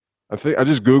I think I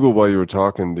just Googled while you were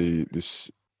talking the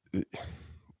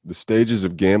stages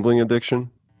of gambling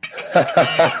addiction.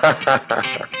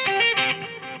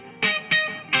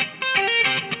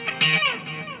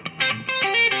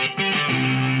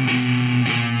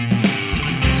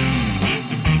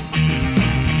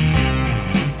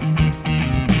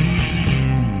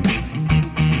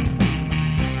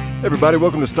 Everybody,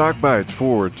 welcome to Stock Bites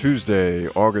for Tuesday,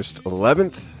 August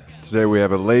 11th. Today we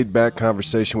have a laid-back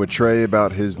conversation with Trey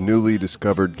about his newly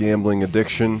discovered gambling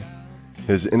addiction,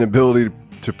 his inability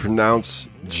to pronounce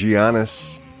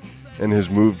Giannis, and his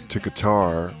move to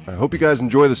Qatar. I hope you guys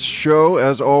enjoy the show.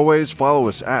 As always, follow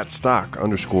us at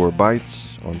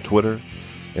stock_bites on Twitter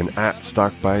and at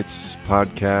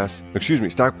stockbitespodcast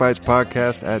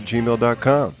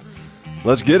 @gmail.com.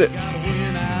 Let's get it.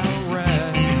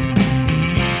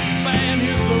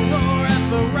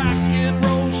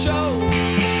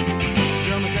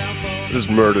 Just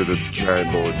murdered a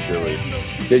giant bowl of chili.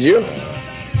 Did you?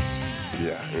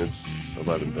 Yeah, it's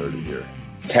 11:30 here.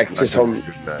 Texas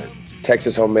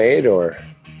homemade, or?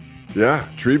 Yeah,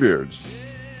 Treebeards.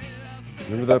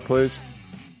 Remember that place?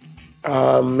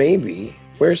 Maybe.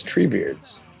 Where's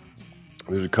Treebeards?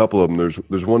 There's a couple of them.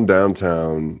 There's one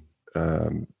downtown,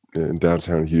 in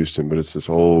downtown Houston, but it's this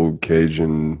old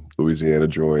Cajun Louisiana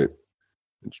joint.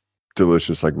 It's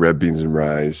delicious, like red beans and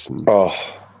rice and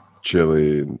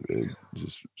chili and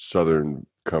just Southern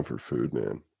comfort food,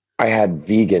 man. I had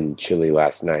vegan chili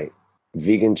last night.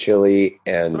 Vegan chili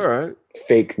and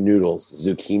fake noodles,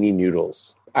 zucchini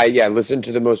noodles. I listened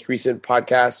to the most recent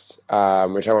podcast.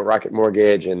 We're talking about Rocket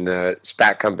Mortgage and the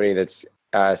SPAC company that's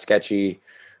sketchy.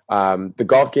 The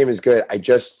golf game is good. I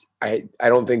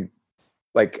don't think,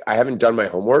 I haven't done my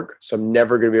homework, so I'm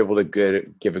never going to be able to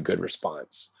give a good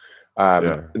response.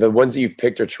 The ones that you've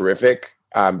picked are terrific.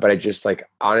 But I just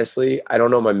honestly, I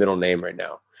don't know my middle name right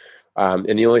now.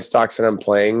 And the only stocks that I'm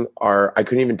playing I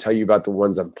couldn't even tell you about the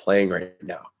ones I'm playing right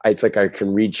now. It's like I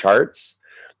can read charts.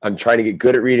 I'm trying to get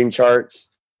good at reading charts.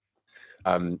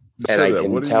 And I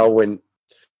can tell when.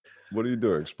 What are you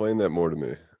doing? Explain that more to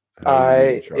me.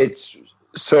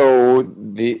 So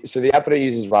the app that I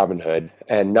use is Robinhood,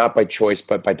 and not by choice,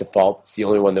 but by default. It's the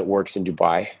only one that works in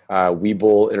Dubai.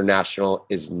 Webull International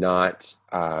is not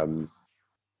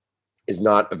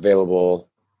available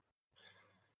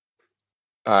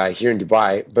here in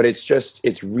Dubai, but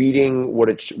it's reading what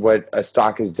a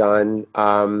stock has done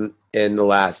in the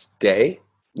last day,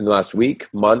 in the last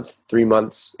week, month, 3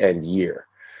 months, and year.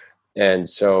 And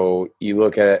so you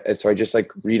look at it. So I just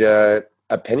read a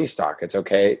penny stock. It's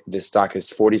okay. This stock is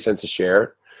 40 cents a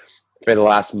share. For the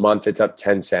last month, it's up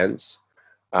 10 cents.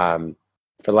 For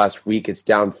the last week, it's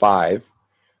down 5.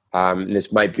 And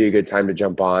this might be a good time to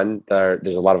jump on.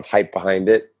 There's a lot of hype behind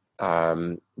it.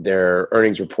 Their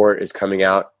earnings report is coming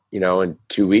out, in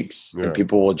 2 weeks, and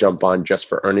people will jump on just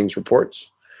for earnings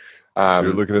reports. So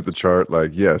you're looking at the chart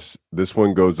yes, this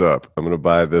one goes up. I'm going to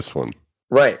buy this one.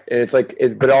 Right. And it's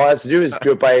but all it has to do is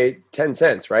do it by 10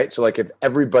 cents, right? So if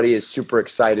everybody is super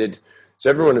excited, so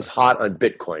everyone is hot on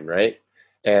Bitcoin, right?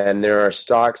 And there are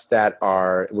stocks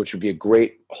which would be a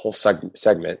great whole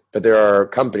segment, but there are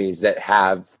companies that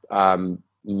have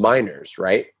miners,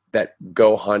 right, that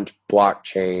go hunt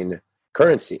blockchain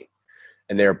currency,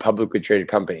 and they are publicly traded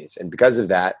companies. And because of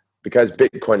that, because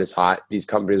Bitcoin is hot, these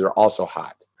companies are also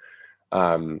hot.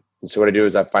 And so what I do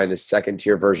is I find the second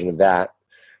tier version of that.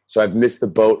 So I've missed the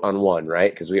boat on one,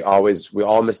 right? Because we all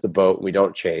miss the boat and we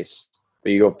don't chase.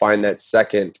 But you go find that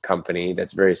second company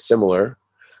that's very similar,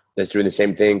 that's doing the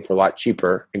same thing for a lot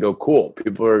cheaper, and go, cool,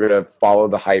 people are going to follow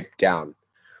the hype down.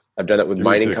 I've done it with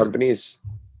mining companies.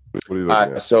 What are you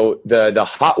looking at? So the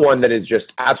hot one that is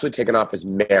just absolutely taken off is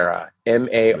Mara,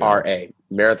 MARA,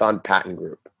 Marathon Patent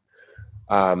Group.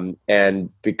 And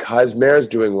because Mara's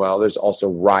doing well, there's also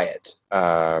Riot,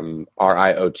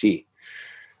 RIOT.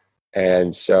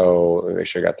 And so let me make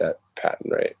sure I got that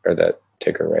patent right, or that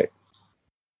ticker right.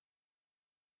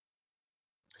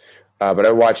 But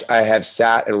I have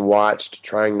sat and watched,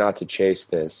 trying not to chase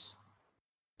this.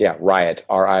 Yeah, Riot,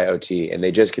 RIOT, and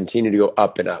they just continue to go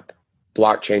up and up.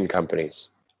 Blockchain companies.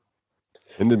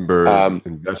 Hindenburg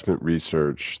Investment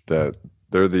Research, that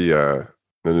they're the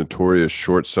notorious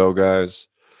short sell guys.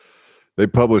 They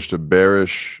published a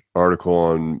bearish article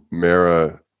on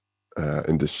Mara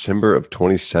in December of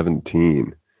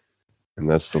 2017, and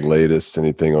that's the latest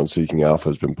anything on Seeking Alpha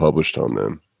has been published on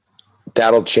them.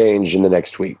 That'll change in the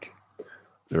next week.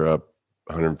 They're up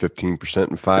 115%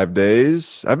 in 5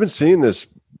 days. I've been seeing this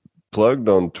plugged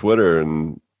on Twitter,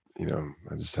 and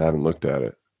I just haven't looked at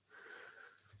it.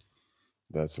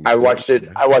 I watched it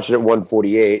at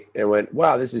 148 and went,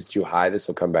 wow, this is too high. This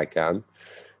will come back down.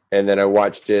 and then I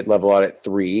watched it level out at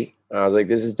 3. I was like,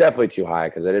 this is definitely too high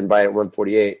because I didn't buy it at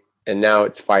 148, and now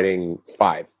it's fighting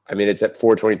 5. I mean, it's at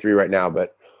 423 right now,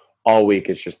 but all week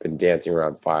it's just been dancing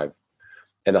around 5.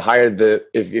 And the higher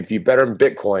if you bet on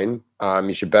Bitcoin,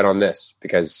 you should bet on this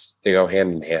because they go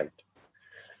hand in hand.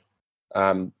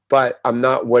 But I'm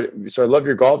not so I love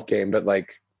your golf game, but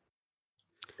like,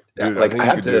 dude, like I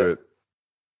have to do it.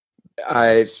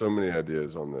 So many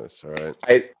ideas on this. All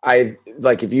right. I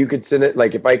like if you could send it,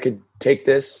 like if I could take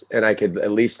this and I could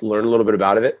at least learn a little bit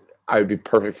about it, I would be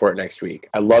perfect for it next week.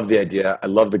 I love the idea. I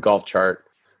love the golf chart.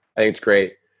 I think it's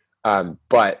great.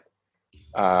 But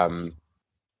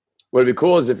what would be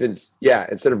cool is if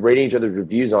instead of rating each other's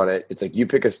reviews on it, it's like you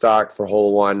pick a stock for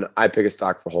hole 1, I pick a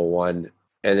stock for hole 1,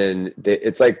 and then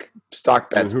it's like stock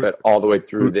bets, but all the way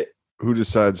through who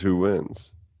decides who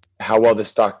wins? How well the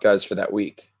stock does for that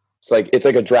week. It's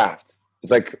like a draft.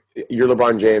 It's like you're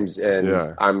LeBron James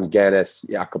and I'm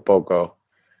Giannis Acapulco.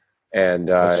 And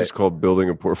it's just called building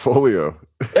a portfolio.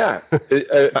 Yeah.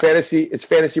 It's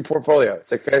fantasy portfolio.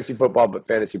 It's like fantasy football, but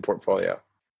fantasy portfolio.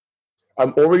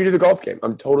 Or we can do the golf game.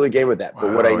 I'm totally game with that.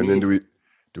 But what I need, and then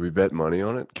do we bet money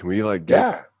on it? Can we like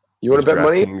you want to bet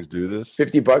money? Kings do this?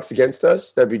 $50 against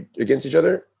us? That'd be against each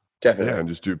other? Definitely. Yeah, and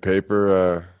just do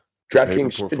paper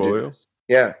DraftKings portfolio.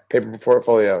 Yeah, paper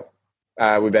portfolio.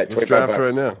 We bet $25 draft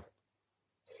right now.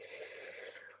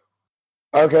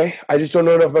 Okay, I just don't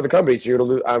know enough about the company, so you're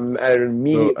gonna lose. I'm at an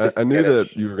immediate. So I knew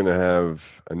that you were gonna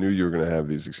have. I knew you were gonna have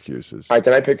these excuses. All right,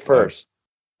 then I picked first.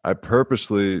 I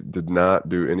purposely did not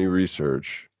do any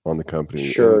research on the company.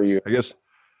 Sure, I guess.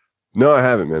 No, I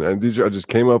haven't, man. And I just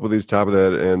came up with these top of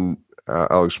that, and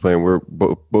I'll explain. We're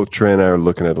both Trey and I are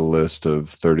looking at a list of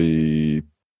 30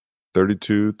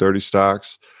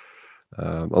 stocks.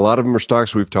 A lot of them are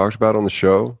stocks we've talked about on the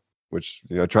show, which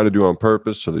I try to do on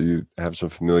purpose so that you have some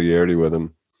familiarity with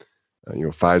them.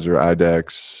 Pfizer,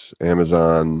 IDEX,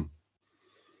 Amazon.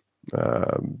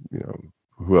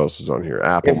 Who else is on here?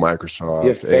 Apple, Microsoft,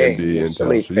 AMD,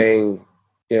 Intel.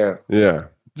 Yeah.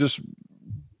 Just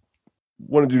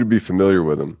wanted you to be familiar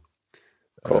with them.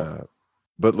 Cool.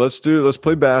 But let's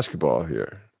play basketball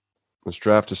here. Let's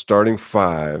draft a starting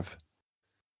 5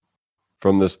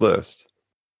 from this list.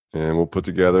 And we'll put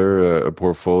together a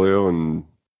portfolio. And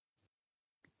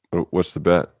what's the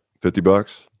bet?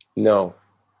 $50? No,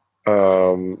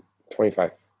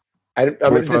 25. I'm at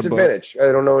a disadvantage.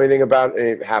 I don't know anything about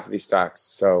half of these stocks.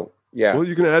 So yeah. Well,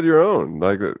 you can add your own.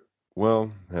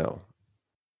 Hell.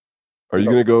 Are you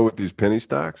going to go with these penny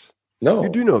stocks? No. You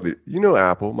do know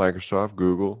Apple, Microsoft,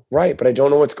 Google. Right, but I don't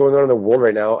know what's going on in the world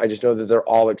right now. I just know that they're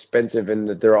all expensive and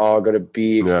that they're all going to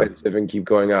be expensive and keep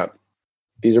going up.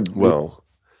 These are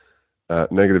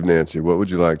Negative Nancy, what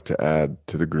would you like to add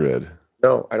to the grid?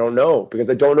 No, I don't know because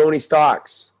I don't know any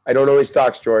stocks. I don't know any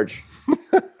stocks, George.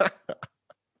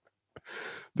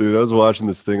 Dude, I was watching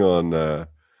this thing on the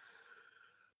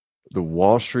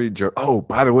Wall Street Journal. Oh,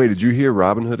 by the way, did you hear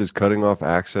Robinhood is cutting off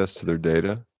access to their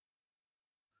data?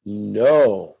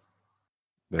 No.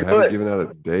 They haven't given out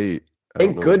a date.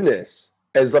 Thank goodness.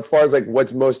 As far as like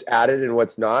what's most added and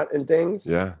what's not and things.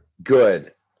 Yeah.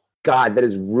 Good. God, that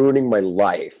is ruining my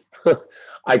life.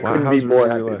 I couldn't be more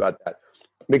happy about that.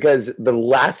 Because the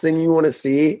last thing you want to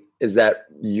see is that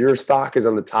your stock is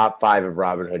on the top 5 of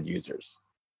Robinhood users.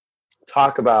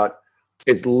 Talk about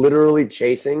it's literally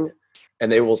chasing,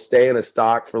 and they will stay in a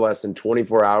stock for less than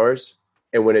 24 hours.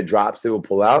 And when it drops, they will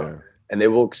pull out and they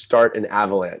will start an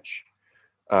avalanche.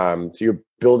 So you're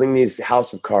building these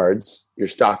house of cards. Your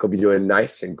stock will be doing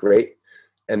nice and great.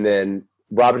 And then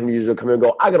Robinhood users will come in and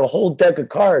go, I got a whole deck of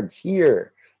cards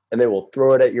here. And they will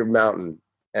throw it at your mountain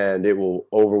and it will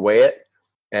overweigh it.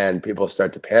 And people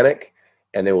start to panic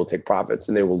and they will take profits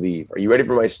and they will leave. Are you ready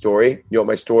for my story? You want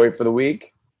my story for the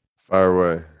week? Fire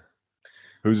away.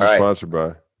 Who's it sponsored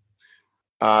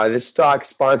by? This stock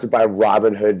sponsored by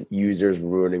Robinhood users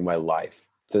ruining my life.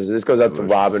 So this goes out to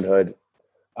Robinhood.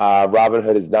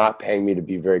 Robinhood is not paying me to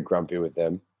be very grumpy with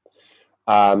them.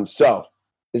 So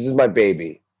this is my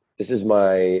baby. This is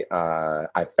my,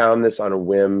 I found this on a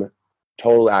whim,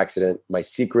 total accident. My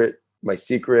secret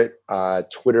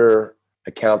Twitter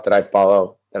account that I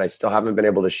follow that I still haven't been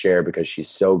able to share because she's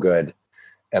so good.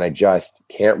 And I just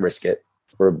can't risk it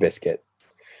for a biscuit.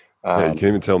 You can't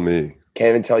even tell me. Can't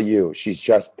even tell you. She's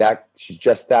just that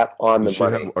on the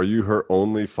money. Are you her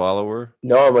only follower?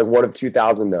 No, I'm like one of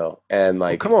 2,000 now. And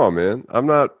like, come on, man. I'm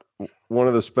not one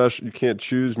of the special. You can't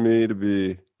choose me to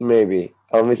be. Maybe.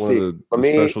 Let me see. Let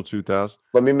me special 2,000.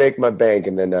 Let me make my bank,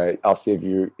 and then I'll see if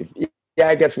yeah,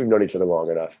 I guess we've known each other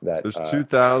long enough that there's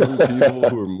 2,000 people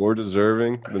who are more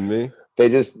deserving than me. They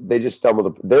just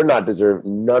stumbled. They're not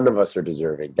deserving. None of us are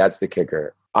deserving. That's the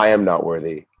kicker. I am not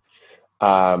worthy.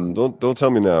 Don't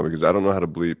tell me now because I don't know how to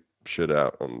bleep shit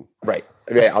out on. Right.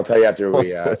 Okay, I'll tell you after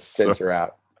we censor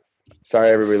out. Sorry,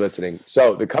 everybody listening.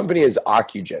 So the company is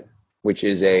Ocugen, which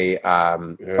is a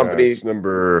company. It's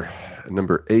number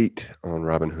 8 on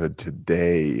Robinhood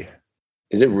today.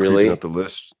 Is it really? Up the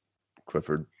list,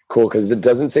 Clifford. Cool, because it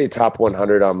doesn't say top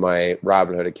 100 on my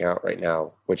Robinhood account right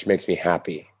now, which makes me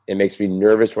happy. It makes me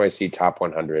nervous when I see top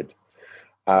 100.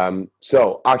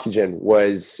 So Ocugen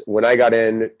was, when I got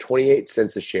in, 28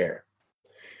 cents a share.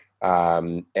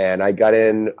 And I got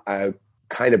in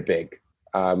kind of big,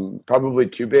 probably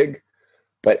too big,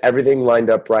 but everything lined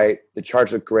up right. The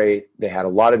charts looked great. They had a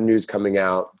lot of news coming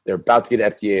out. They're about to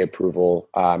get FDA approval.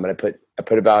 And I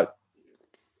put about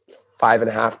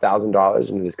 $5,500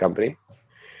 into this company.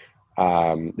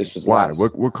 This was why?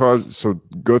 What caused? So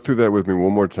go through that with me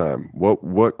one more time.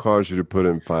 What caused you to put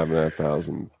in $5,500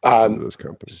 into this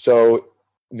company? So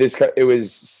it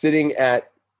was sitting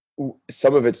at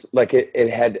some of its like it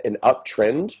had an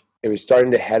uptrend. It was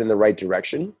starting to head in the right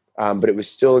direction, but it was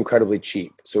still incredibly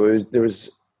cheap. So there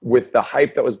was with the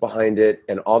hype that was behind it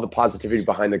and all the positivity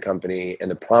behind the company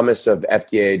and the promise of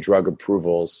FDA drug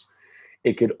approvals,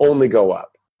 it could only go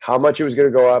up. How much it was going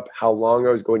to go up, how long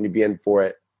I was going to be in for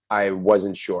it, I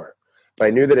wasn't sure. But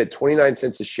I knew that at 29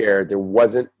 cents a share, there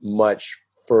wasn't much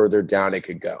further down it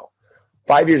could go.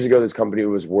 5 years ago, this company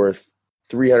was worth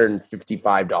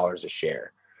 $355 a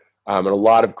share. And a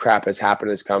lot of crap has happened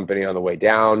to this company on the way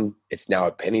down. It's now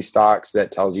a penny stock, so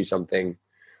that tells you something.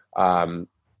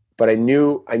 But I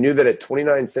knew that at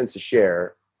 29 cents a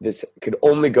share, this could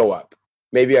only go up.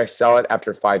 Maybe I sell it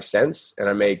after 5 cents and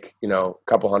I make, a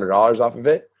couple $100 off of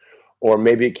it, or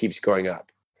maybe it keeps going up.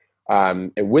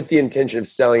 And with the intention of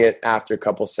selling it after a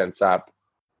couple cents up,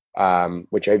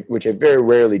 which I very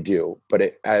rarely do, but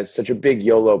it as such a big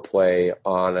YOLO play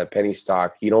on a penny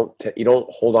stock, you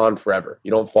don't hold on forever.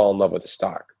 You don't fall in love with the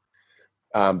stock.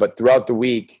 But throughout the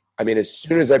week, as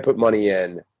soon as I put money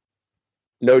in,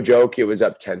 no joke, it was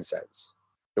up 10 cents.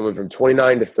 It went from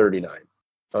 29 to 39.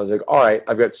 I was like, all right,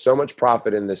 I've got so much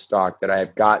profit in this stock that I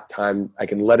have got time. I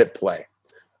can let it play.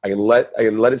 I can let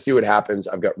it see what happens.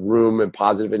 I've got room and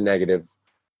positive and negative.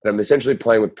 And I'm essentially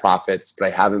playing with profits, but I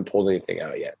haven't pulled anything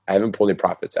out yet. I haven't pulled any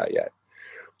profits out yet.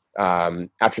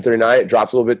 After 39, it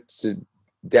dropped a little bit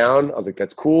down. I was like,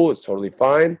 that's cool. It's totally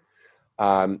fine.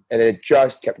 And then it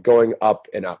just kept going up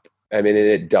and up.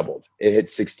 It doubled. It hit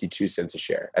 62 cents a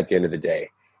share at the end of the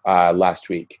day last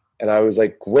week. And I was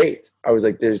like, great. I was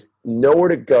like, there's nowhere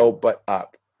to go but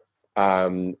up.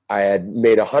 I had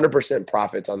made 100%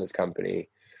 profits on this company.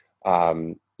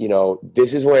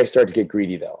 This is when I start to get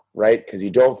greedy though, right? Because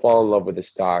you don't fall in love with the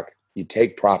stock. You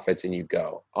take profits and you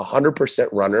go. 100%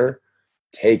 runner,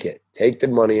 take it. Take the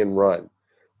money and run.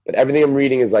 But everything I'm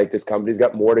reading is like this company's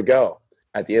got more to go.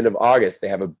 At the end of August, they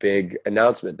have a big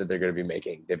announcement that they're going to be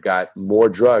making. They've got more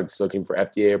drugs looking for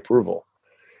FDA approval.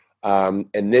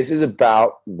 And this is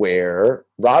about where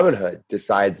Robinhood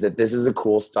decides that this is a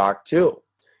cool stock too,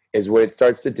 is when it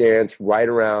starts to dance right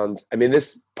around.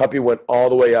 This puppy went all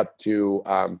the way up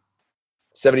to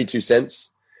 72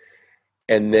 cents.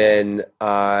 And then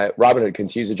Robinhood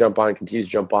continues to jump on.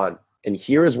 And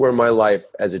here is where my life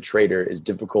as a trader is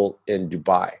difficult in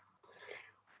Dubai.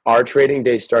 Our trading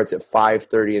day starts at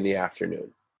 5:30 in the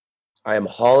afternoon. I am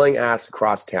hauling ass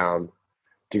across town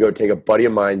to go take a buddy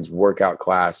of mine's workout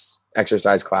class,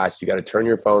 exercise class. You got to turn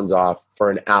your phones off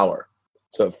for an hour.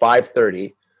 So at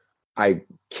 5:30, I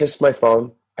kiss my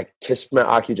phone. I kiss my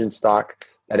Ocugen stock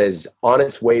that is on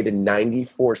its way to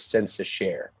 94 cents a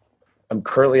share. I'm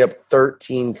currently up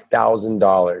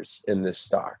 $13,000 in this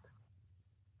stock.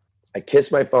 I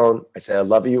kiss my phone. I say, I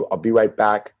love you. I'll be right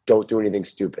back. Don't do anything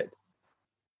stupid.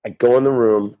 I go in the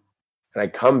room and I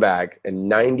come back and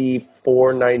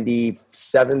 94,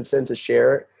 97 cents a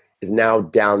share is now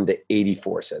down to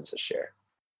 84 cents a share.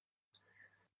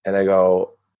 And I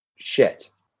go, shit.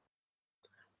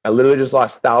 I literally just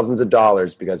lost thousands of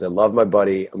dollars because I love my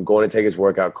buddy. I'm going to take his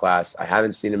workout class. I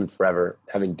haven't seen him in forever,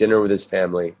 having dinner with his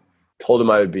family, told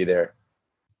him I would be there.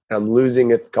 And I'm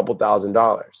losing a couple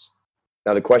 $1,000s.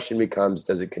 Now the question becomes,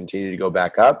 does it continue to go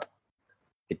back up?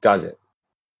 It doesn't.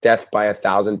 Death by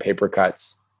 1,000 paper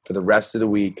cuts for the rest of the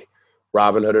week.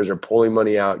 Robinhooders are pulling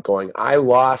money out going, I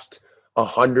lost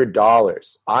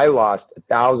 $100. I lost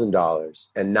 $1,000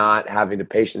 and not having the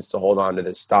patience to hold on to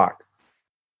this stock.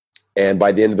 And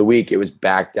by the end of the week, it was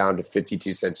back down to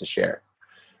 52 cents a share.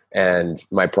 And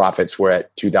my profits were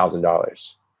at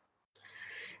 $2,000.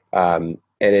 And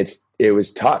it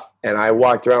was tough. And I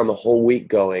walked around the whole week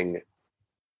going,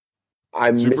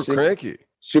 I'm super missing. Cranky.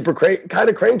 Super kind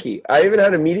of cranky. I even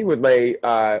had a meeting with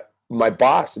my my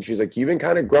boss, and she's like, "You've been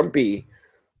kind of grumpy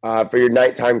for your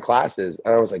nighttime classes."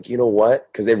 And I was like, you know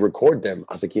what? Because they record them.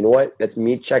 I was like, you know what? That's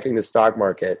me checking the stock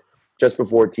market just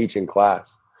before teaching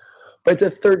class. But it's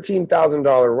a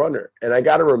 $13,000 runner. And I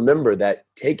got to remember that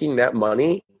taking that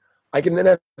money, I can then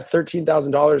have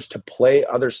 $13,000 to play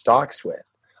other stocks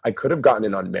with. I could have gotten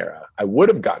in on Mara. I would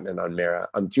have gotten in on Mara.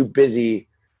 I'm too busy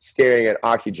staring at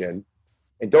Oxygen.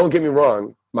 And don't get me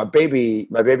wrong, my baby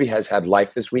has had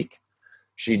life this week.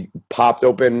 She popped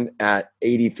open at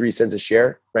 83 cents a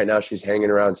share. Right now she's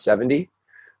hanging around 70.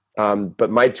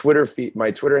 But my Twitter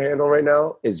handle right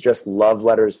now is just love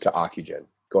letters to Oxygen,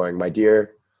 going, my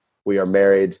dear, we are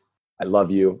married. I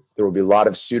love you. There will be a lot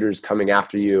of suitors coming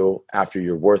after you after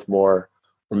you're worth more.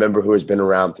 Remember who has been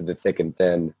around through the thick and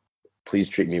thin. Please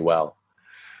treat me well.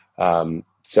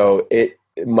 So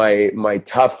my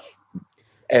tough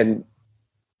and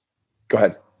go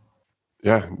ahead.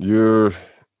 Yeah, you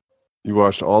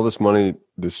watched all this money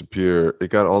disappear. It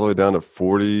got all the way down to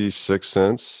 46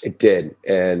 cents. It did,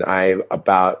 and I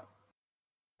about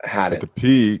had it. At the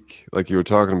peak, like you were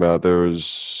talking about, there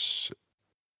was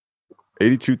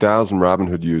 82,000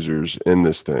 Robinhood users in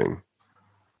this thing.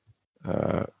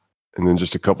 And then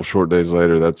just a couple short days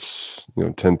later, that's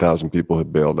 10,000 people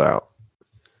had bailed out.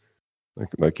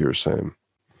 Like you were saying.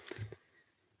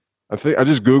 I think I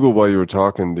just Googled while you were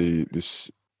talking the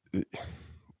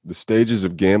stages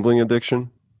of gambling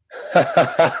addiction.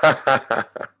 Are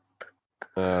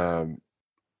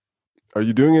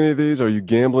you doing any of these? Are you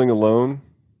gambling alone?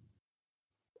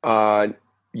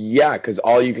 Yeah, because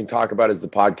all you can talk about is the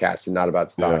podcast and not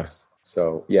about stocks. Yeah.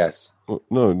 So yes. Well,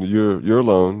 no, you're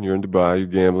alone. You're in Dubai. You're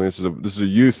gambling. This is a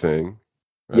you thing.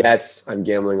 Right? Yes, I'm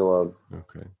gambling alone.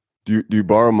 Okay. Do you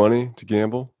borrow money to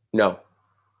gamble? No.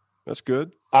 That's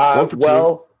good. Well.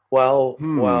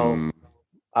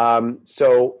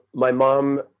 So my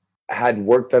mom had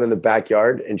work done in the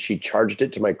backyard, and she charged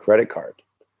it to my credit card,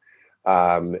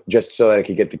 just so that I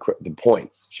could get the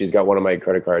points. She's got one of my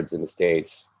credit cards in the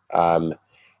States,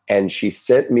 and she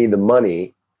sent me the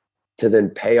money to then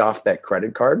pay off that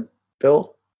credit card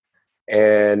bill.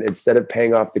 And instead of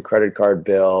paying off the credit card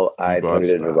bill, I put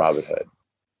it into Robinhood.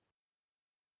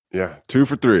 Yeah, 2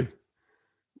 for 3.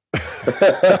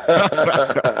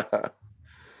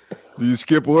 Do you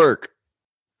skip work?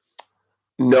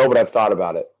 No, but I've thought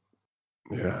about it.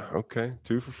 Yeah, okay.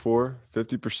 2 for 4,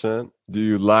 50%. Do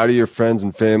you lie to your friends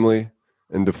and family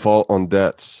and default on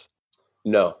debts?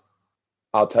 No.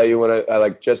 I'll tell you when I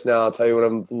like just now, I'll tell you when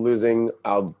I'm losing.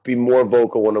 I'll be more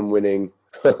vocal when I'm winning.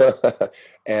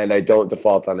 And I don't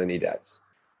default on any debts.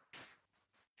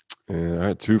 All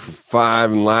right, 2 for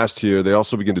 5. And last year, they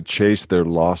also begin to chase their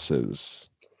losses.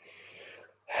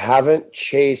 Haven't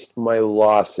chased my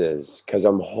losses because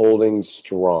I'm holding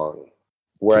strong.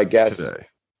 Where I guess today.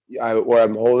 Where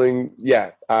I'm holding,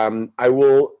 yeah. I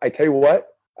tell you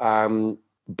what,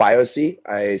 BioC,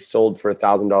 I sold for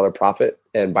 $1,000 profit,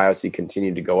 and BioC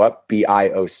continued to go up.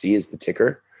 BIOC is the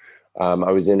ticker.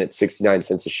 I was in at 69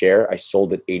 cents a share. I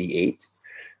sold at 88.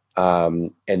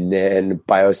 And then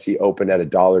BioC opened at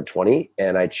 $1.20,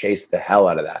 and I chased the hell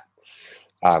out of that.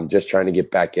 Just trying to get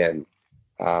back in.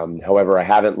 However, I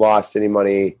haven't lost any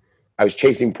money. I was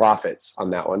chasing profits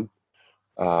on that one.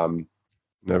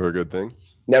 Never a good thing.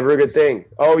 Never a good thing.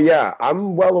 Oh yeah,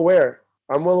 I'm well aware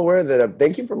that.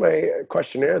 Thank you for my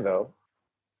questionnaire, though.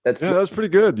 That was pretty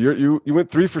good. You went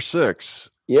 3 for 6.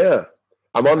 Yeah,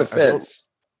 I'm on the fence.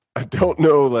 I don't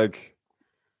know. Like,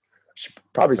 should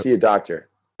probably see a doctor.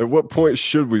 At what point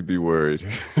should we be worried?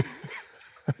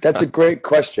 That's a great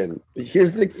question.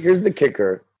 Here's the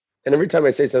kicker. And every time I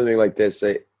say something like this,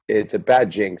 it's a bad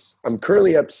jinx. I'm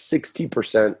currently up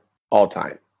 60% all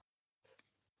time.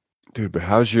 Dude, but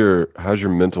how's your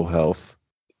mental health?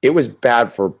 It was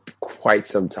bad for quite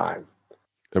some time.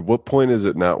 At what point is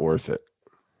it not worth it?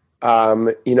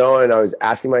 And I was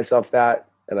asking myself that,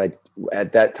 and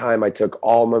at that time I took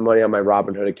all my money on my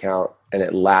Robinhood account, and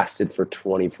it lasted for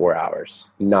 24 hours.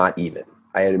 Not even.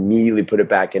 I had immediately put it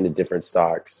back into different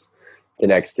stocks the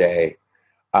next day.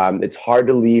 It's hard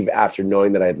to leave after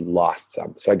knowing that I'd lost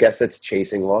some. So I guess that's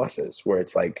chasing losses, where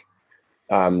it's like,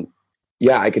 I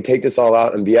could take this all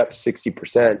out and be up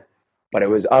 60%, but it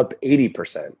was up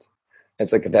 80%.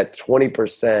 It's like that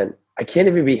 20%. I can't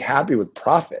even be happy with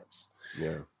profits.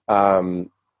 Yeah.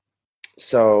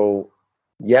 So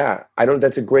yeah,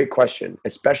 that's a great question,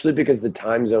 especially because the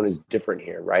time zone is different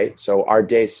here, right? So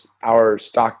our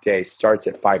stock day starts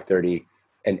at 5:30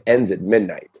 and ends at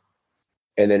midnight.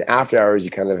 And then after hours,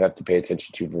 you kind of have to pay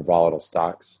attention to for volatile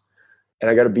stocks. And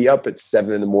I got to be up at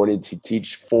 7 a.m. to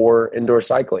teach 4 indoor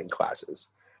cycling classes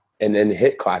and then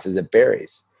hit classes at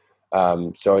Barry's.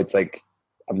 So it's like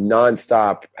I'm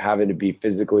nonstop having to be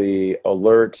physically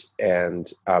alert and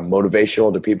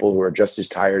motivational to people who are just as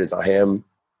tired as I am.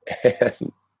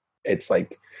 And it's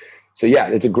like, so yeah,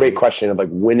 it's a great question of like,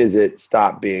 when does it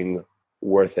stop being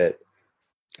worth it?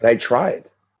 And I tried.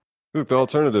 Look, the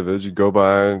alternative is you go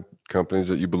buy companies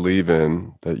that you believe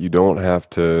in, that you don't have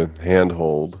to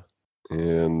handhold,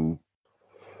 and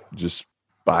just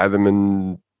buy them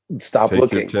and Stop take your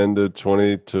looking. 10 to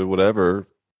 20 to whatever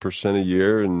 % a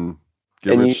year and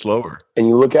get And rich slower. And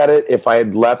you look at it, if I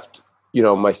had left,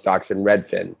 my stocks in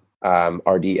Redfin,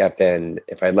 RDFN,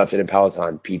 if I had left it in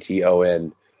Peloton,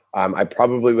 PTON, I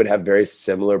probably would have very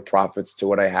similar profits to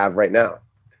what I have right now.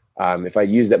 If I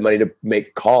use that money to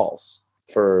make calls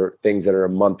for things that are a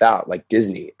month out, like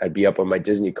Disney, I'd be up on my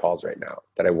Disney calls right now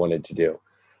that I wanted to do.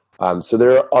 So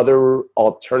there are other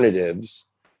alternatives.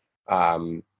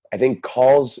 I think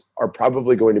calls are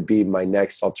probably going to be my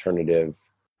next alternative,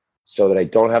 so that I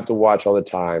don't have to watch all the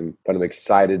time, but I'm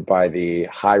excited by the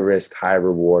high risk, high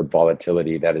reward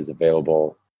volatility that is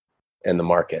available in the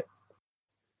market.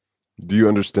 Do you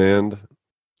understand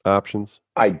options?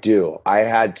 I do. I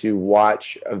had to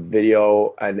watch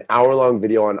an hour-long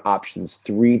video on options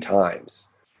 3 times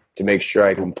to make sure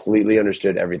I completely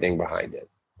understood everything behind it.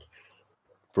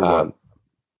 For what?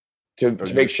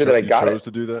 To make sure that I got it. You chose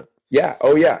to do that? Yeah.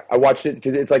 Oh, yeah. I watched it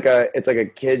because it's like a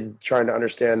kid trying to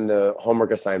understand the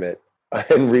homework assignment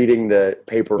and reading the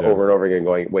paper over and over again,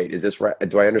 going, "Wait, is this right?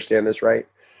 Do I understand this right?"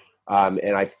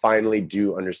 And I finally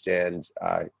do understand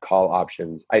call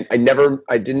options. I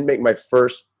didn't make my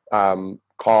first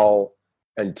call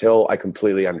until I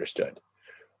completely understood.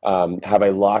 Have I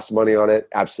lost money on it?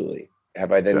 Absolutely.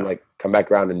 Have I then come back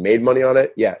around and made money on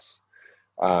it? Yes.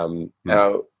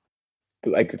 Now,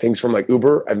 like things from like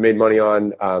Uber, I've made money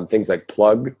on things like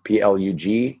Plug,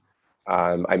 PLUG.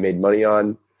 I made money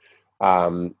on.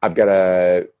 I've got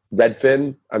a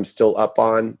Redfin. I'm still up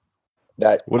on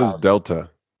that. What is Delta?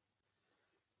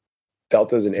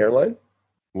 Delta is an airline.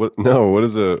 What? No. What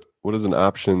is an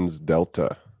options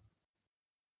Delta?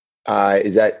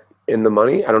 Is that in the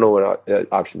money? I don't know what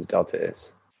options Delta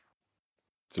is.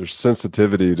 There's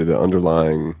sensitivity to the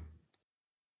underlying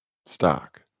stock.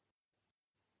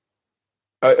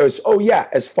 As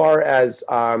far as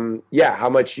how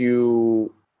much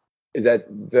is that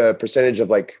the percentage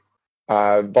of like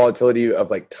volatility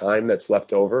of like time that's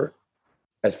left over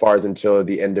as far as until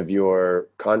the end of your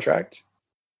contract?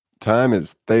 Time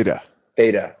is theta.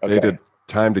 Theta. Okay. Theta,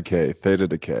 time decay, theta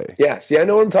decay. Yeah. See, I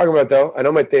know what I'm talking about though. I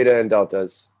know my theta and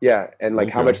deltas. Yeah. And like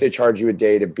how much they charge you a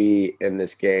day to be in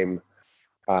this game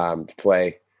to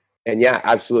play. And yeah,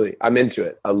 absolutely. I'm into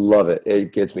it. I love it.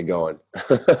 It gets me going.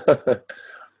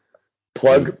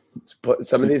 Plug.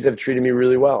 Some of these have treated me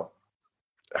really well.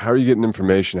 How are you getting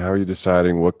information? How are you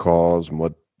deciding what calls and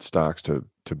what stocks to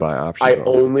buy options I on?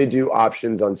 only do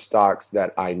options on stocks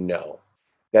that I know.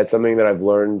 That's something that I've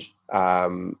learned,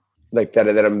 like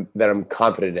that I'm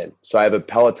confident in. So I have a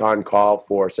Peloton call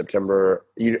for September.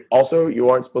 You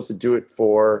aren't supposed to do it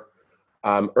for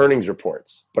earnings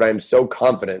reports, but I'm so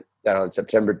confident that on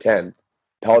September 10th,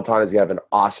 Peloton is going to have an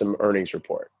awesome earnings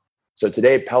report. So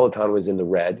today Peloton was in the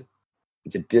red.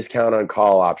 It's a discount on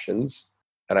call options.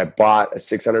 And I bought a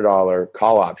 $600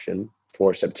 call option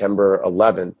for September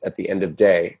 11th at the end of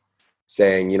day,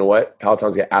 saying, you know what?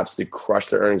 Peloton's going to absolutely crush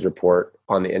their earnings report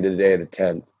on the end of the day of the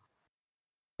 10th.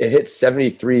 It hit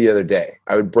 73 the other day.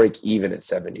 I would break even at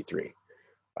 73.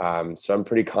 So I'm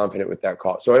pretty confident with that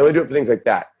call. So I only do it for things like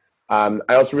that. I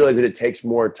also realize that it takes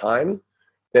more time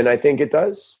than I think it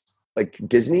does. Like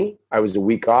Disney, I was a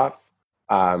week off.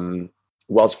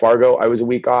 Wells Fargo, I was a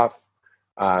week off.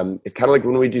 It's kind of like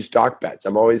when we do stock bets.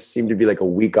 I'm always seem to be like a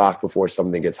week off before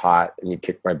something gets hot and you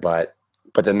kick my butt.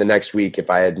 But then the next week, if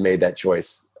I had made that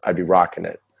choice, I'd be rocking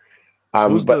it.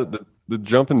 But the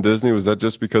jump in Disney, was that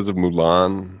just because of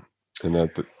Mulan and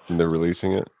and they're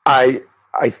releasing it? I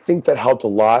think that helped a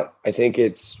lot. I think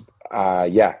it's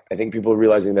I think people are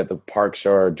realizing that the parks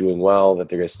are doing well, that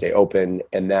they're going to stay open,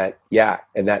 and that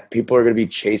people are going to be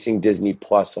chasing Disney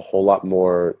Plus a whole lot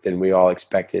more than we all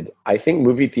expected. I think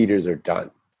movie theaters are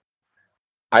done.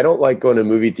 I don't like going to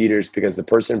movie theaters because the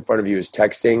person in front of you is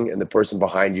texting and the person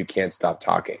behind you can't stop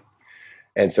talking.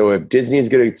 And so if Disney is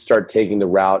going to start taking the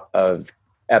route of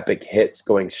epic hits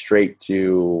going straight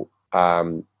to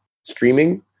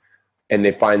streaming, and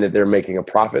they find that they're making a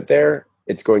profit there,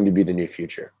 it's going to be the new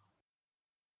future.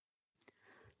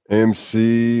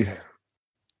 AMC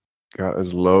got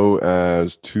as low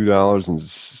as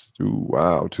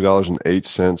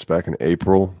 $2.08 back in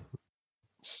April.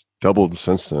 It's doubled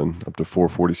since then, up to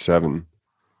 $4.47.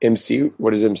 MC?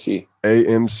 What is MC?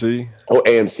 AMC. Oh,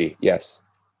 AMC. Yes.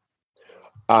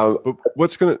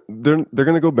 But they're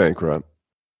gonna go bankrupt,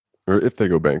 or if they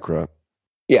go bankrupt,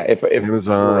 Yeah, if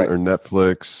Amazon right. or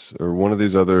Netflix or one of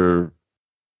these other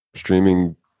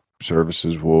streaming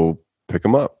services will pick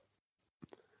them up.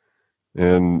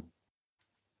 And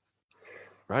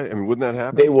right, I mean, wouldn't that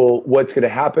happen? They will. What's going to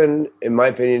happen, in my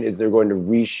opinion, is they're going to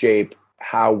reshape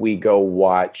how we go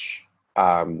watch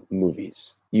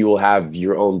movies. You will have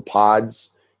your own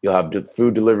pods. You'll have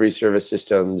food delivery service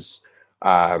systems.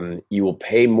 You will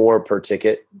pay more per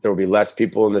ticket. There will be less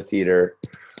people in the theater,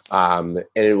 and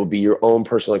it will be your own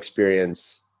personal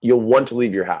experience. You'll want to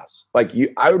leave your house. Like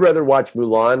you, I would rather watch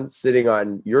Mulan sitting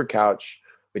on your couch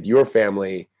with your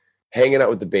family, hanging out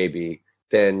with the baby,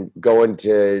 than going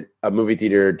to a movie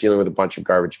theater dealing with a bunch of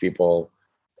garbage people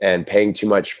and paying too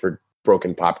much for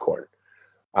broken popcorn.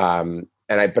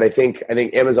 But I think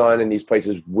Amazon and these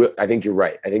places will. I think you're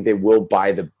right. I think they will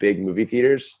buy the big movie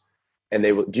theaters, and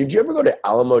they will. Did you ever go to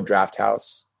Alamo Draft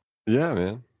House? Yeah,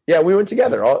 man. Yeah, we went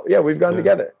together. We've gone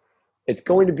together. It's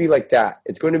going to be like that.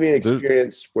 It's going to be an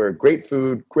experience where great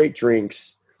food, great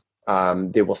drinks.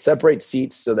 They will separate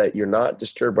seats so that you're not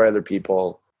disturbed by other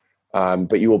people.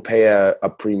 But you will pay a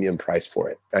premium price for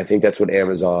it. I think that's what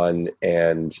Amazon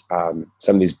and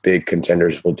some of these big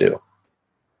contenders will do.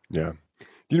 Yeah.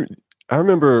 I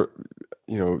remember,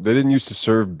 they didn't used to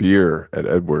serve beer at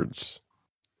Edwards.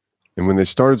 And when they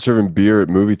started serving beer at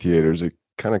movie theaters, it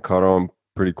kind of caught on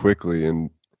pretty quickly. And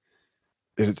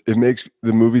it makes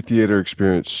the movie theater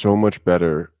experience so much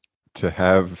better to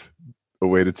have a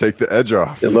way to take the edge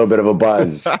off. A little bit of a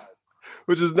buzz.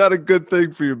 Which is not a good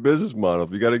thing for your business model.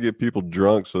 You got to get people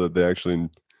drunk so that they actually...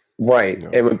 Right.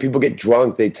 And when people get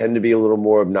drunk, they tend to be a little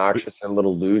more obnoxious and a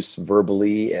little loose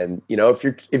verbally. And,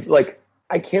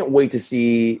 I can't wait to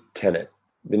see Tenet,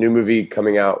 the new movie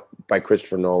coming out by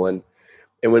Christopher Nolan.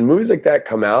 And when movies like that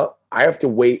come out, I have to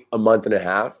wait a month and a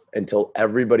half until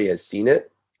everybody has seen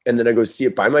it. And then I go see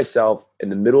it by myself in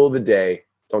the middle of the day.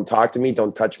 Don't talk to me.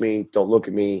 Don't touch me. Don't look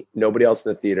at me. Nobody else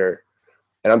in the theater.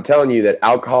 And I'm telling you that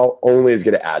alcohol only is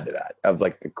going to add to that of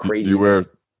like the crazy. Do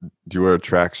you wear a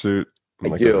tracksuit?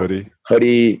 I do. A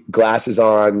hoodie, glasses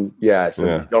on. Yeah.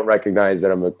 So you don't recognize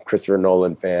that I'm a Christopher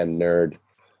Nolan fan nerd.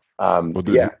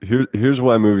 Here's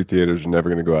why movie theaters are never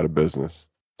going to go out of business.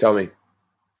 Tell me.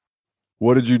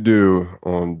 What did you do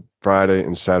on Friday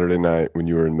and Saturday night when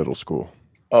you were in middle school?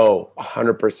 Oh,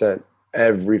 100%.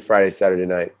 Every Friday, Saturday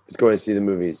night was going to see the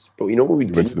movies. But you know what we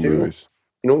didn't do? Movies.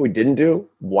 You know what we didn't do?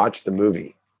 Watch the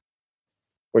movie.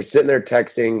 We're sitting there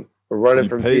texting. We're running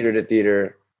from theater to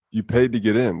theater. You paid to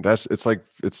get in. It's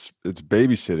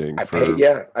babysitting. I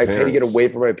paid to get away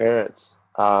from my parents.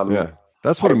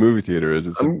 That's what a movie theater is.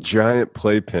 It's a giant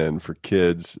playpen for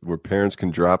kids where parents can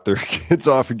drop their kids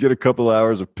off and get a couple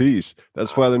hours of peace.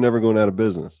 That's why they're never going out of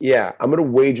business. Yeah, I'm going to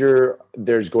wager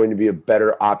there's going to be a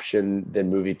better option than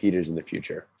movie theaters in the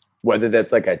future. Whether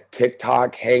that's like a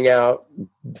TikTok hangout,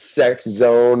 sex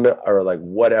zone, or like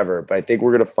whatever. But I think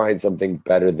we're going to find something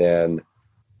better than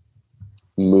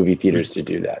movie theaters to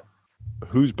do that.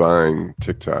 Who's buying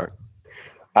TikTok?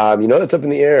 That's up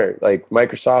in the air. Like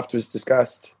Microsoft was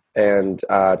discussed, and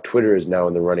Twitter is now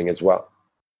in the running as well.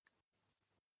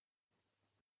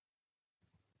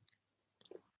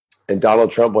 And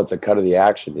Donald Trump wants a cut of the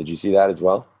action. Did you see that as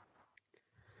well?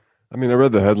 I mean, I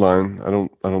read the headline. I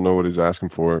don't know what he's asking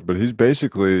for, but he's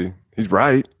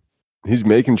right. He's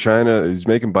making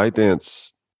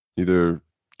ByteDance either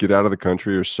get out of the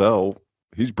country or sell.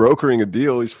 He's brokering a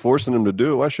deal. He's forcing him to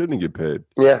do it. Why shouldn't he get paid?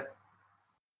 Yeah.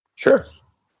 Sure.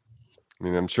 I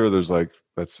mean, I'm sure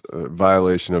that's a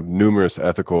violation of numerous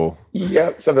ethical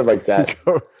something like that.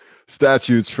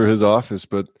 statutes for his office,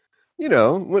 but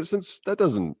since that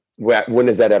doesn't, when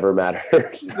does that ever matter?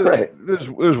 Right. There's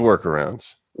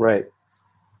workarounds. Right.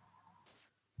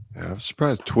 Yeah, I'm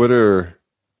surprised Twitter,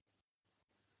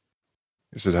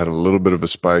 I guess it had a little bit of a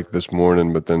spike this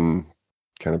morning, but then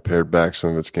kind of pared back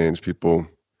some of its gains. People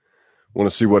want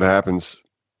to see what happens.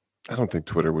 I don't think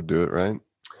Twitter would do it, right?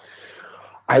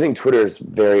 I think Twitter is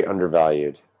very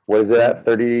undervalued. What is it at?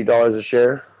 $30 a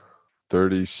share?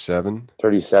 37.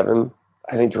 37.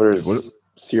 I think Twitter is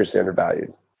seriously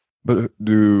undervalued. But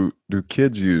do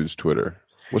kids use Twitter?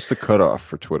 What's the cutoff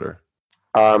for Twitter?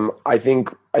 I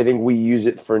think we use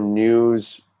it for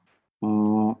news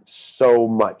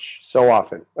so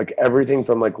often. Like everything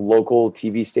from like local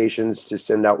TV stations to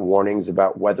send out warnings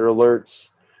about weather alerts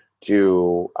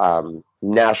to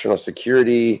national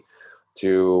security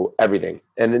to everything.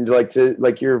 And then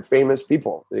to your famous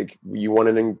people. Like you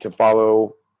wanted to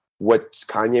follow what's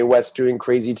Kanye West doing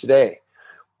crazy today.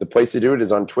 The place to do it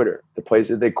is on Twitter. The place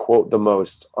that they quote the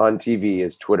most on TV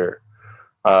is Twitter.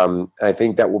 I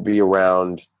think that will be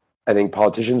around I think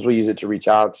politicians will use it to reach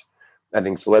out. I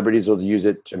think celebrities will use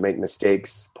it to make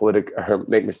mistakes,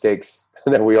 make mistakes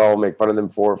that we all make fun of them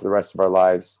for the rest of our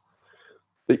lives.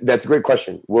 That's a great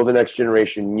question. Will the next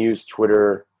generation use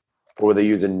Twitter, or will they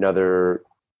use another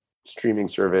streaming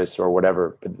service or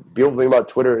whatever? But the beautiful thing about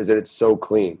Twitter is that it's so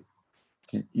clean.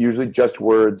 It's usually just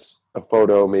words, a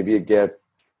photo, maybe a GIF,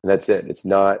 and that's it. It's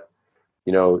not,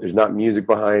 there's not music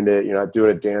behind it. You're not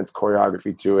doing a dance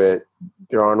choreography to it.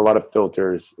 There aren't a lot of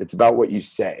filters. It's about what you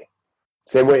say.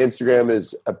 Same way Instagram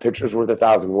is a picture's worth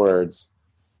 1,000 words.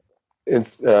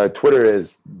 Twitter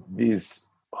is these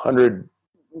 100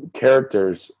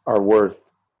 characters are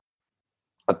worth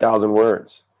 1,000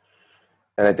 words.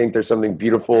 And I think there's something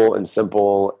beautiful and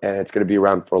simple, and it's going to be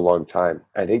around for a long time.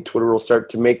 I think Twitter will start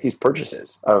to make these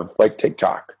purchases of like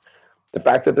TikTok. The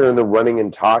fact that they're in the running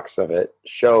and talks of it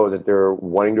show that they're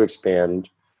wanting to expand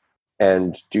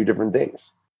and do different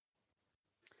things.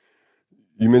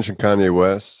 You mentioned Kanye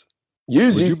West.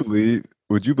 Would you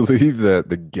believe that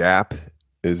the Gap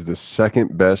is the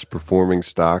second best performing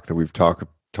stock that we've talked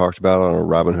about on our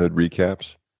Robinhood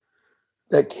recaps?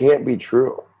 That can't be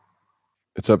true.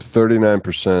 It's up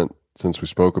 39% since we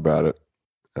spoke about it.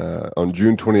 On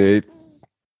June 28th,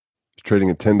 it's trading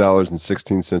at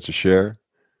 $10.16 a share.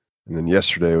 And then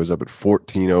yesterday it was up at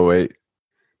 $14.08.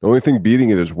 The only thing beating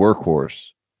it is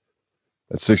Workhorse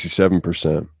at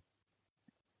 67%.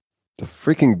 The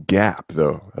freaking Gap,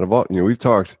 though. Out of all, we've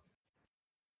talked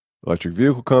electric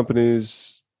vehicle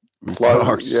companies, we've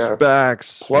talked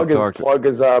SPACs. Plug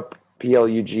is up.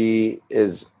 PLUG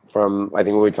is from, I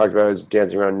think what we talked about is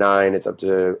dancing around 9. It's up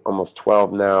to almost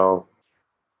 12 now.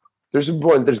 There's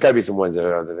got to be some ones that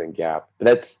are other than Gap.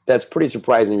 That's pretty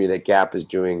surprising to me that Gap is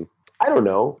doing, I don't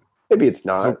know. Maybe it's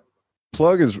not. So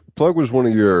Plug was one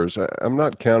of yours. I'm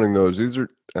not counting those. These are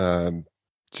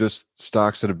just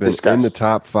stocks that have been in the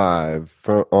top 5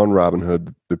 on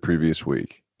Robinhood the previous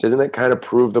week. Doesn't that kind of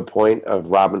prove the point of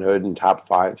Robinhood and top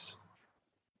 5s?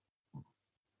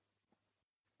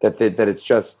 That it's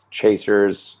just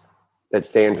chasers that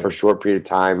stay in for a short period of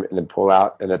time and then pull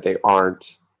out, and that they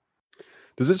aren't.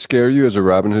 Does it scare you as a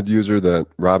Robinhood user that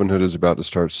Robinhood is about to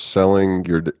start selling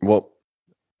your? Well,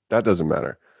 that doesn't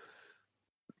matter.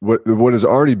 What has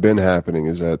already been happening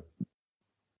is that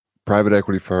private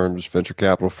equity firms, venture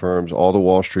capital firms, all the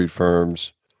Wall Street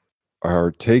firms are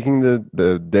taking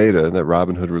the data that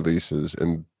Robinhood releases,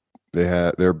 and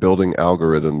they're building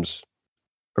algorithms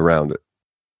around it.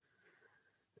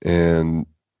 And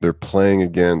they're playing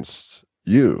against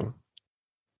you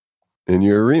in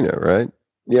your arena, right?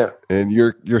 Yeah. And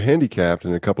you're handicapped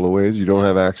in a couple of ways. You don't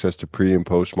have access to pre and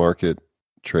post market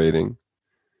trading.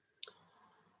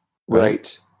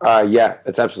 Right. Yeah,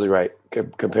 that's absolutely right.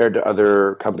 Compared to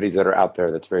other companies that are out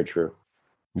there, that's very true.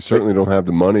 You certainly don't have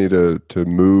the money to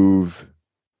move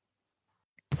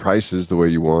prices the way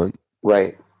you want.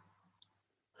 Right.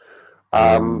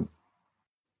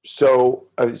 So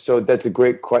that's a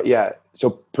great question. Yeah. So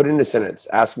put it in a sentence.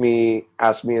 Ask me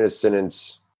in a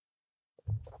sentence.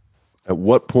 At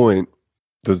what point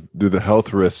do the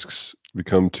health risks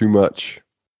become too much,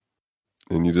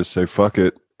 and you just say, "Fuck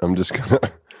it, I'm just gonna."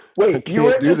 Wait,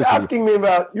 you're just asking me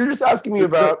about.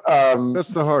 That's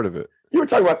the heart of it. You were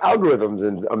talking about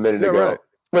algorithms a minute ago. Right.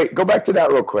 Wait, go back to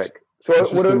that real quick. So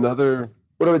what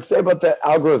I would say about the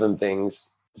algorithm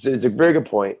things, it's a very good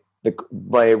point.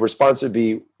 My response would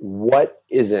be, what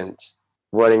isn't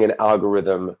running an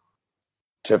algorithm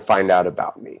to find out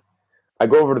about me? I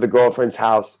go over to the girlfriend's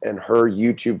house and her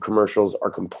YouTube commercials are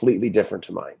completely different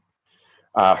to mine.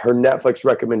 Her Netflix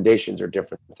recommendations are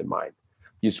different than mine.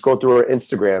 You scroll through her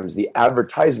Instagrams, the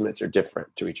advertisements are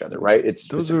different to each other, right?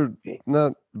 Those are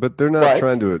not, but they're not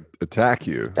trying to attack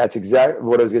you. That's exactly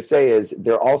what I was going to say. Is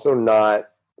they're also not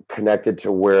connected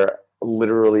to where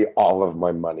literally all of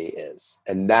my money is,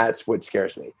 and that's what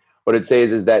scares me. What it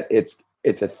says is that it's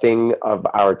a thing of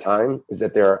our time. Is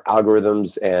that there are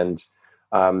algorithms and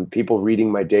people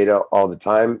reading my data all the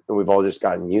time, and we've all just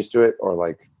gotten used to it, or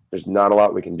like there's not a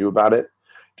lot we can do about it.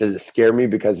 Does it scare me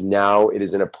because now it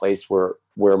is in a place where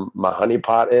my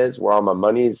honeypot is, where all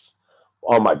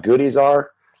my goodies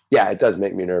are? Yeah, it does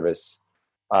make me nervous.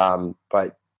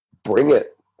 But bring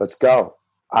it. Let's go.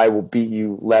 I will beat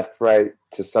you left, right,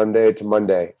 to Sunday, to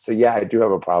Monday. So yeah, I do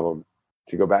have a problem.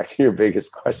 To go back to your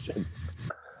biggest question.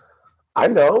 I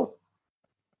know.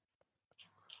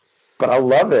 But I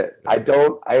love it.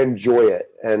 I enjoy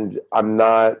it. And I'm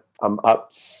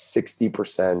up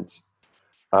 60%.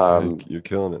 You're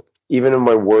killing it. Even in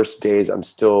my worst days, I'm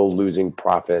still losing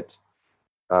profit.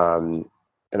 And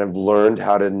I've learned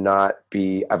how to not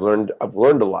be, I've learned a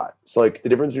lot. So like the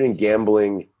difference between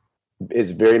gambling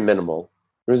is very minimal.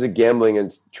 terms of gambling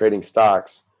and trading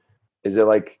stocks, is that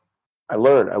like I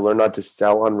learned not to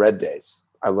sell on red days.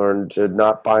 I learned to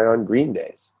not buy on green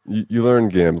days. You learn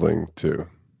gambling too.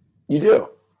 You do.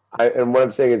 And what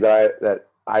I'm saying is that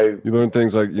you learn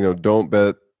things like, don't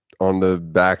bet on the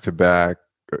back-to-back,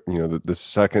 the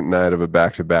second night of a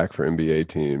back-to-back for NBA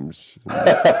teams.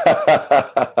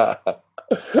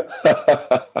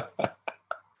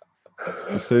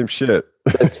 It's the same shit.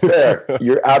 That's fair.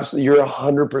 You're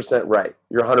 100% right.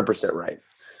 You're 100% right.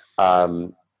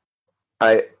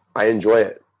 I enjoy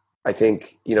it. I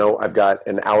think, I've got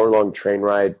an hour-long train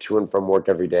ride to and from work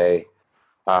every day.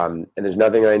 And there's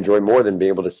nothing I enjoy more than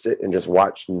being able to sit and just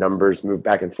watch numbers move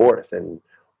back and forth and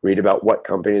read about what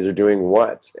companies are doing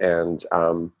what. And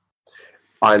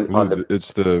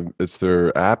it's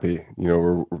their appy,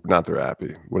 or not their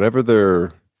appy, whatever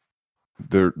their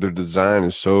design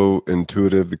is so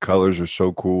intuitive. The colors are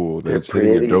so cool that it's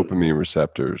hitting your dopamine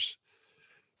receptors.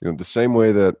 The same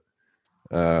way that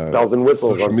bells and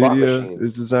whistles social on media slot machines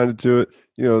is designed to do it.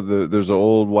 There's an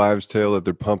old wives' tale that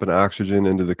they're pumping oxygen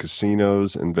into the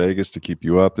casinos in Vegas to keep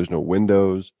you up. There's no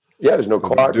windows. Yeah, there's no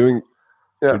clocks.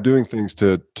 They're doing things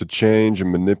to change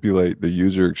and manipulate the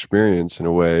user experience in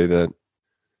a way that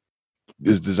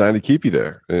is designed to keep you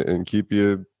there and keep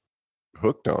you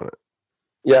hooked on it.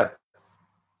 Yeah.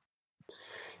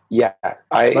 Yeah.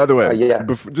 By the way, yeah.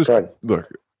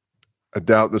 Look, I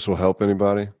doubt this will help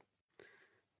anybody,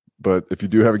 but if you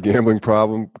do have a gambling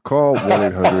problem, call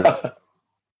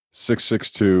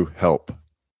 1-800-662-HELP.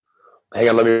 Hang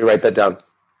on, let me write that down.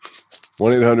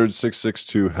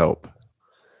 1-800-662-HELP.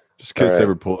 Just in case they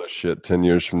ever pull this shit 10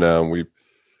 years from now and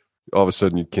all of a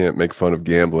sudden you can't make fun of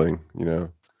gambling,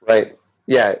 Right.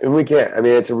 Yeah, and we can't. I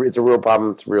mean, it's a real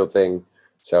problem. It's a real thing.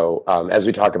 So as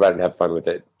we talk about it and have fun with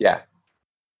it, yeah,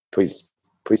 please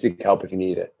seek help if you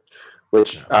need it,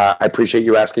 which I appreciate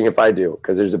you asking if I do,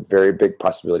 because there's a very big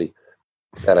possibility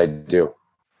that I do.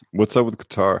 What's up with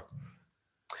Qatar?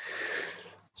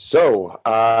 So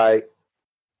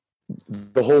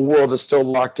the whole world is still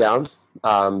locked down,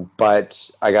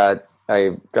 but I'm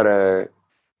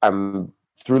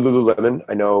through Lululemon.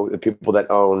 I know the people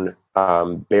that own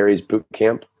Barry's Boot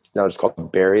Camp. It's now just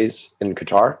called Barry's in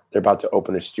Qatar. They're about to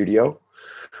open a studio.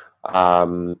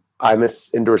 I'm an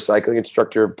indoor cycling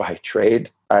instructor by trade.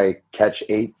 I catch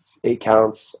eight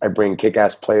counts. I bring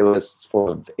kick-ass playlists full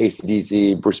of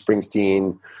AC/DC, Bruce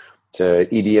Springsteen, to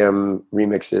EDM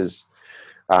remixes.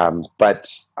 But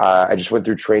I just went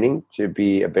through training to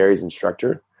be a Barry's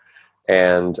instructor,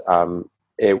 and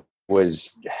it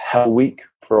was hell week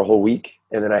for a whole week,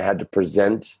 and then I had to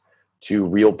present to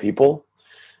real people,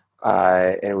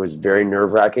 and it was very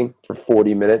nerve-wracking. For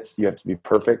 40 minutes, you have to be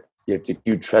perfect. You have to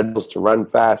cue treadmills to run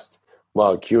fast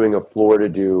while cueing a floor to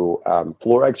do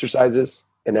floor exercises,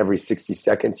 and every 60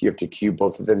 seconds, you have to cue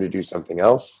both of them to do something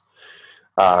else,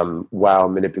 while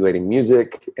manipulating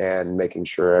music and making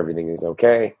sure everything is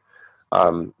okay,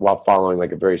 while following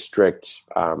like a very strict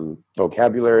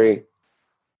vocabulary.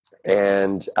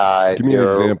 And give me an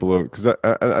example of, because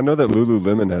I know that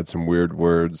Lululemon had some weird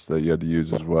words that you had to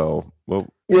use as well.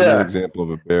 Well, give me an example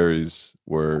of a Barry's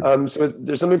word. So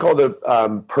there's something called a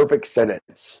perfect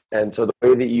sentence, and so the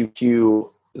way that you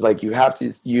cue, like, you have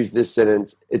to use this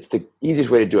sentence. It's the easiest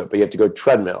way to do it, but you have to go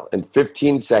treadmill. In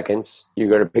 15 seconds, you're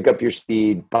going to pick up your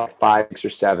speed by 5, 6,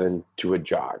 or 7 to a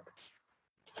jog.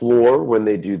 Floor, when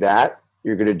they do that,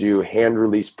 you're going to do hand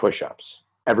release push-ups.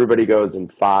 Everybody goes in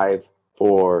 5,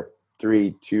 4,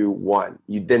 3, 2, 1.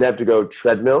 You then have to go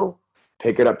treadmill,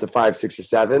 pick it up to 5, 6, or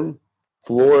 7,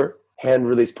 floor, hand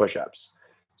release push-ups.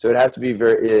 So it has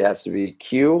to be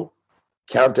cue,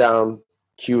 countdown,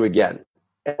 cue again.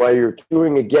 And while you're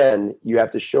cueing again, you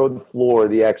have to show the floor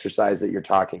the exercise that you're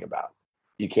talking about.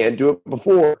 You can't do it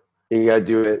before, and you got to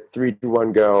do it 3, 2,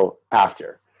 1, go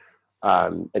after.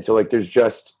 And so like there's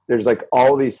like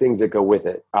all these things that go with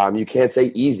it. You can't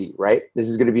say easy, right? This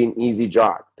is going to be an easy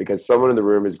jog, because someone in the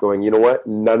room is going, you know what?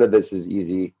 None of this is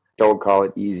easy. Don't call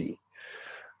it easy.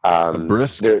 A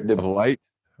brisk, a light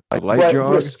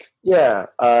jog. Brisk. Yeah,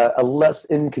 a less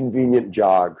inconvenient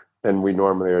jog than we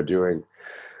normally are doing.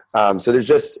 So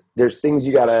there's things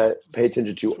you got to pay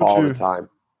attention to all the time.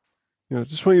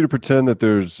 Just want you to pretend that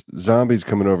there's zombies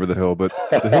coming over the hill, but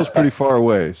the hill's pretty far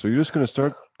away. So you're just going to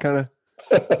start kind of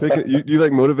you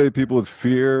like motivate people with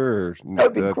fear? Or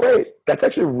that'd be great. That's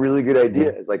actually a really good idea.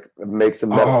 It's like make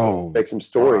some make some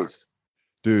stories.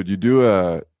 Dude, you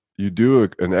do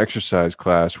an exercise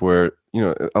class where,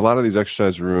 a lot of these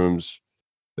exercise rooms,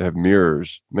 they have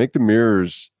mirrors. Make the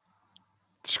mirrors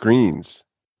screens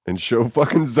and show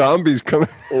fucking zombies coming,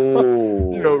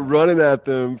 running at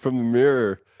them from the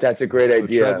mirror. That's a great The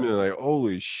idea. treadmill, like,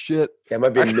 holy shit. That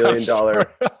might be I $1 gotta million.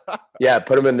 start. Yeah,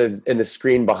 put them in the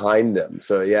screen behind them.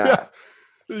 So yeah.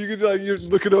 You could like you're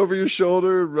looking over your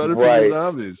shoulder, running from the Right.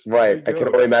 zombies. There Right. you I can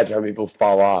go. only imagine how people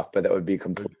fall off, but that would be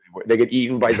completely they get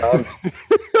eaten by zombies.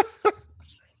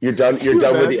 You're done. Could You're you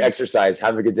done with the imagine? exercise.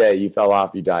 Have a good day. You fell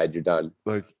off, you died, you're done.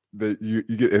 Like you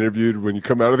get interviewed when you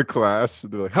come out of the class.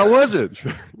 And they're like, "How was it?"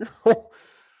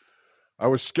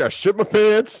 I shit my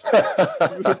pants,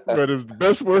 but it was the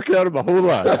best workout of my whole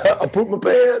life. I pooped my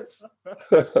pants.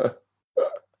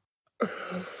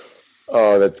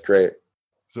 Oh, that's great.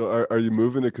 So, are you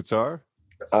moving to Qatar?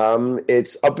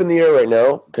 It's up in the air right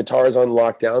now. Qatar is on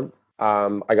lockdown.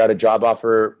 I got a job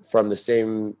offer from the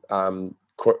same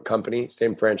company,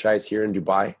 same franchise here in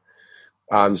Dubai.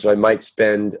 So I might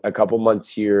spend a couple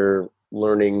months here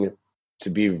learning to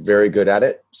be very good at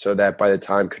it, so that by the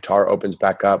time Qatar opens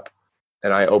back up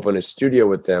and I open a studio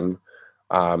with them,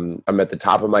 I'm at the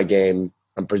top of my game.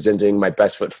 I'm presenting my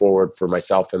best foot forward for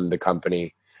myself and the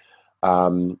company.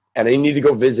 And I need to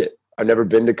go visit. I've never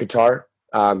been to Qatar.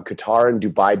 Qatar and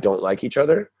Dubai don't like each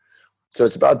other. So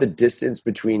it's about the distance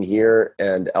between here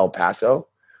and El Paso.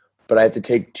 But I have to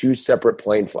take 2 separate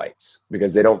plane flights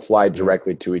because they don't fly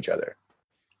directly to each other.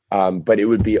 But it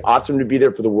would be awesome to be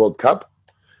there for the World Cup,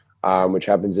 which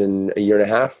happens in a year and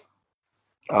a half.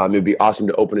 It would be awesome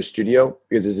to open a studio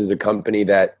because this is a company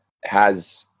that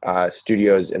has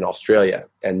studios in Australia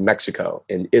and Mexico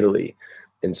and Italy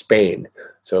and Spain.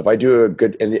 So if I do a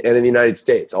good, and in the United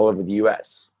States, all over the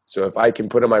US. So if I can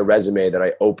put on my resume that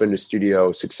I opened a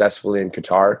studio successfully in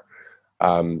Qatar,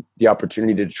 the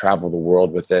opportunity to travel the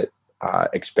world with it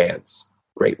expands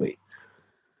greatly.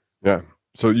 Yeah.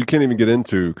 So you can't even get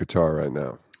into Qatar right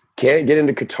now. Can't get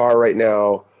into Qatar right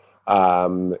now.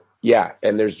 Yeah,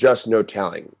 and there's just no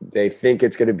telling. They think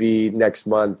it's going to be next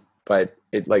month, but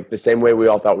it like the same way we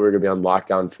all thought we were going to be on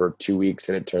lockdown for 2 weeks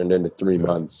and it turned into 3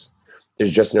 months.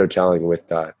 There's just no telling. With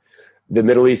the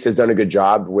Middle East has done a good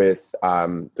job with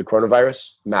the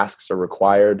coronavirus. Masks are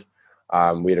required.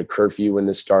 We had a curfew when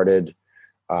this started,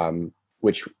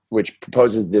 which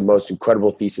proposes the most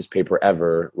incredible thesis paper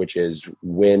ever, which is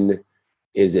when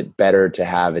is it better to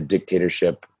have a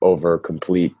dictatorship over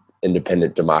complete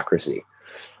independent democracy?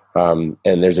 And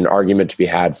there's an argument to be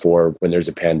had for when there's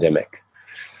a pandemic.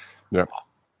 Yeah.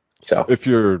 So if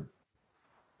you're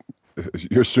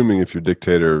assuming if your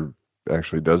dictator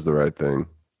actually does the right thing.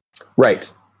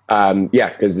 Right. Yeah.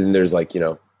 Because then there's like,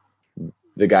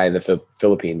 the guy in the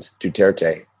Philippines,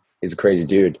 Duterte, he's a crazy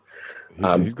dude.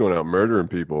 He's going out murdering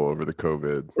people over the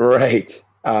COVID. Right.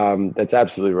 That's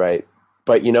absolutely right.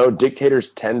 But, dictators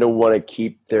tend to want to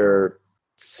keep their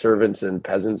servants and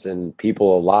peasants and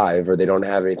people alive, or they don't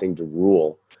have anything to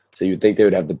rule. So you'd think they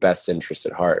would have the best interest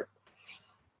at heart.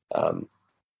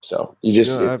 So you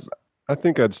just, I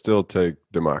think I'd still take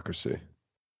democracy.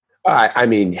 I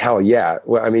mean, hell yeah.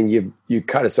 Well, I mean, you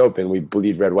cut us open, we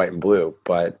bleed red, white, and blue.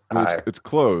 But it's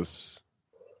close.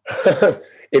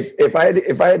 if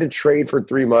I had to trade for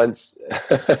 3 months,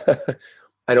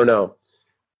 I don't know.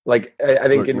 Like I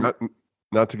think Look,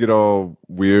 not to get all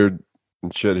weird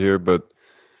and shit here, but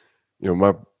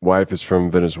my wife is from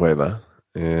Venezuela,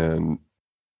 and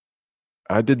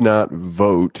I did not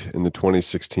vote in the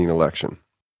 2016 election.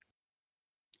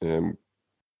 And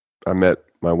I met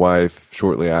my wife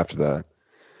shortly after that,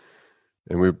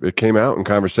 and it came out in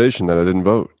conversation that I didn't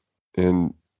vote.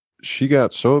 And she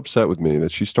got so upset with me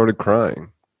that she started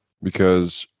crying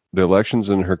because the elections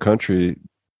in her country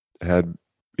had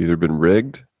either been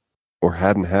rigged or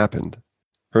hadn't happened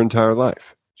her entire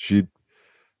life. She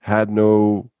had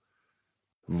no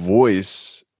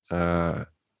voice,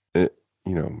 in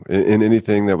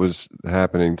anything that was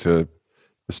happening to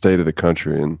the state of the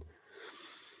country. And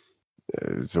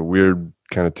it's a weird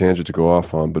kind of tangent to go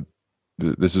off on, but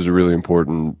this is a really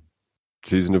important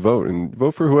season to vote, and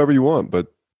vote for whoever you want, but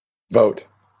vote.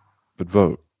 At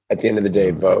the end of the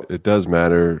day, vote. It does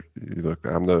matter. Look,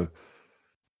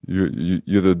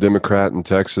 you're the Democrat in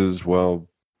Texas. Well,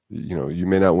 you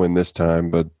may not win this time,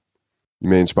 but you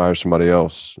may inspire somebody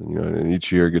else, and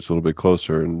each year it gets a little bit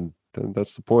closer, and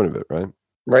that's the point of it, right?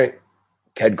 Right.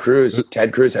 Ted Cruz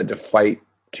had to fight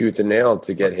tooth and nail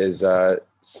to get his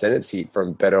Senate seat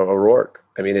from Beto O'Rourke.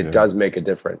 I mean, it does make a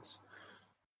difference.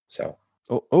 So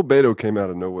Beto came out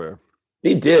of nowhere.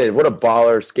 He did. What a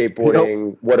baller,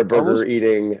 skateboarding, what a burger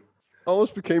eating.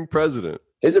 Almost became president.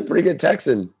 He's a pretty good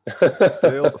Texan.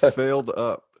 failed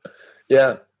up.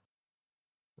 Yeah.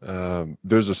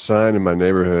 There's a sign in my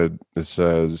neighborhood that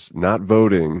says, "Not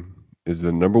voting is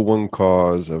the number one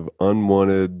cause of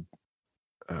unwanted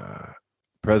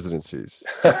presidencies,"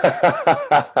 which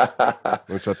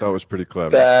I thought was pretty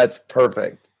clever. That's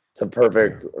perfect. It's a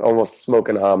perfect, almost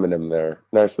smoking homonym there.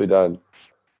 Nicely done.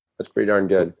 That's pretty darn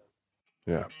good.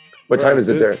 Yeah. What time is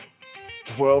it there?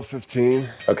 12:15.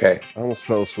 Okay. I almost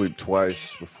fell asleep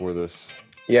twice before this.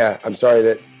 Yeah, I'm sorry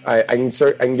that I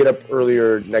can get up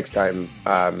earlier next time.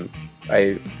 I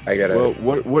gotta. Well,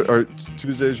 what are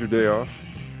Tuesdays your day off?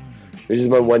 This is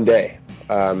my one day.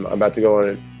 I'm about to go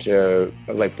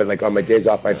on my days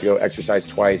off, I have to go exercise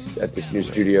twice at this new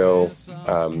studio.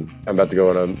 I'm about to go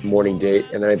on a morning date,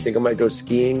 and then I think I might go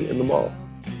skiing in the mall.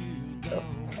 So,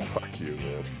 fuck you,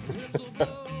 man.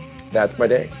 That's my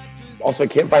day. Also, I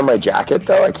can't find my jacket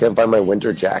though. I can't find my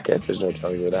winter jacket. There's no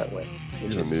telling where that went. You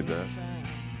don't need that.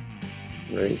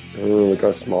 Right? Oh, look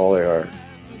how small they are.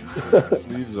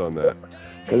 Sleeves on that.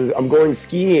 Because I'm going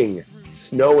skiing,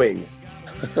 snowing.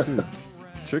 Dude,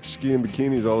 chicks ski in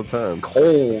bikinis all the time.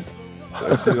 Cold.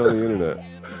 I see it on the internet.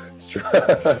 It's true.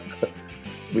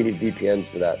 We need VPNs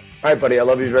for that. All right, buddy. I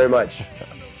love you very much.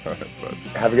 All right, bud.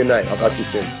 Have a good night. I'll talk to you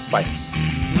soon. Bye.